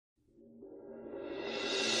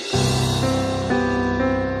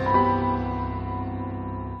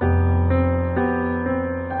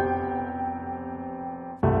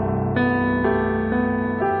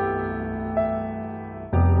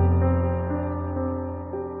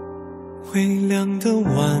微凉的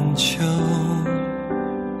晚秋，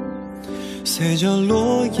随着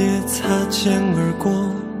落叶擦肩而过，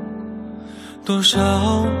多少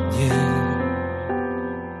年，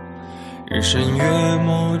日升月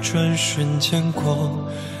没，转瞬间过，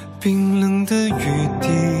冰冷的雨滴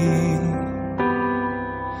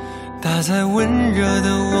打在温热的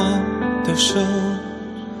我的手，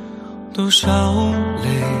多少泪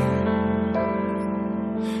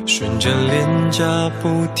顺着脸颊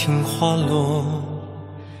不停滑落。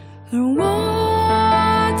而我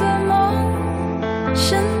的梦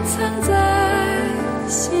深藏在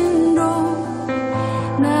心中，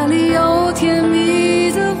那里有甜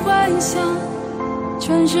蜜的幻想，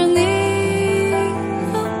全是你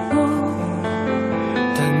和我。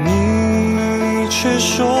但你却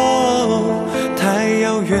说太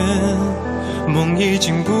遥远，梦已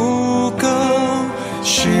经不够，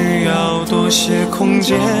需要多些空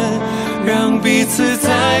间，让彼此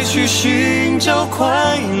再去寻找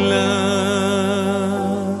快乐。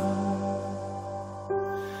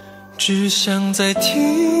只想再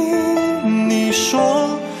听你说，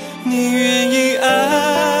你愿意爱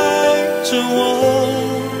着我，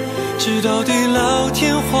直到地老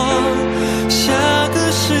天荒，下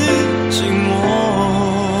个世纪末。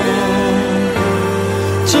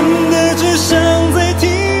真的只想再听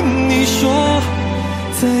你说，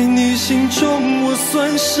在你心中我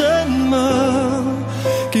算什么？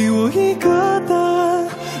给我一个答案，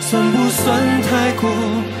算不算太过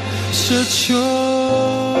奢求？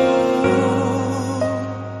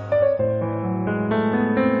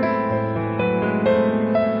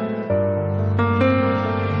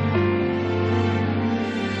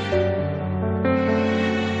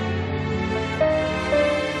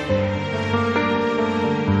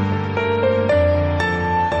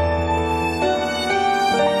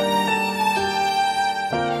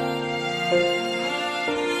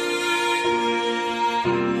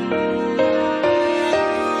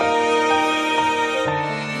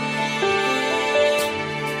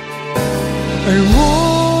而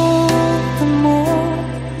我的梦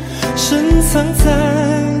深藏在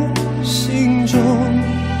心中，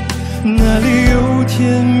那里有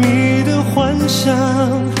甜蜜的幻想，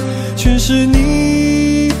全是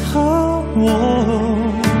你和我。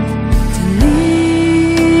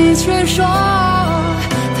你却说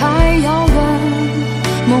太遥远，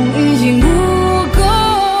梦已经不够，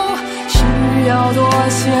需要多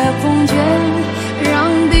些空间，让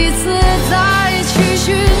彼此再去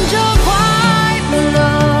寻找快乐。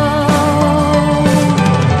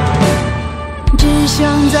只想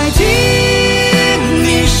再听你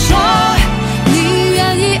说，你愿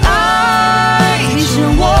意爱着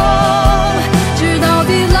我，直到地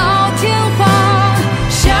老天荒，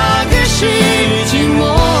下个世纪末。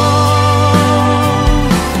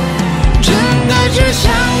真的只想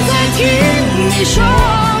再听你说，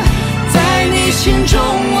在你心中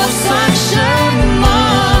我算什么？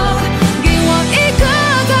给我一个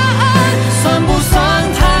答案，算不算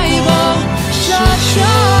太过奢求？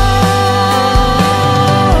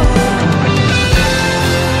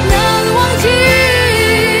难忘记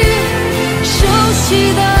熟悉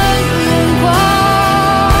的眼光，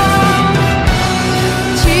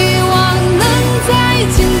期望能再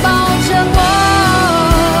紧抱着我，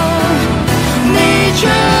你却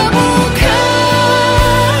不肯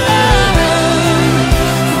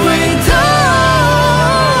回头。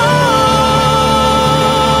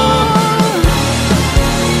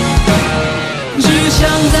只想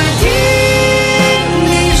再听你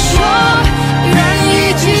说，愿意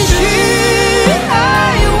继续爱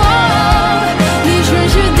我，你却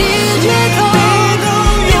是低着头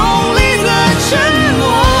用力的沉默。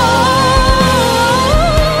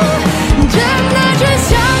真的只想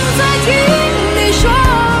再听你说，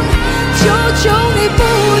求求你不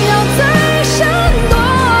要再闪躲，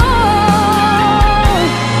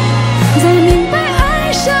才明白爱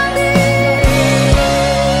上你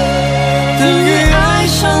等于爱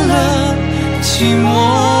上了寂寞。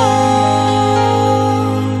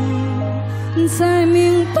才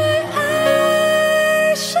明白爱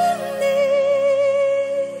上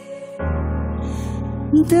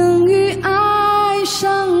你等于爱上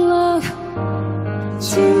了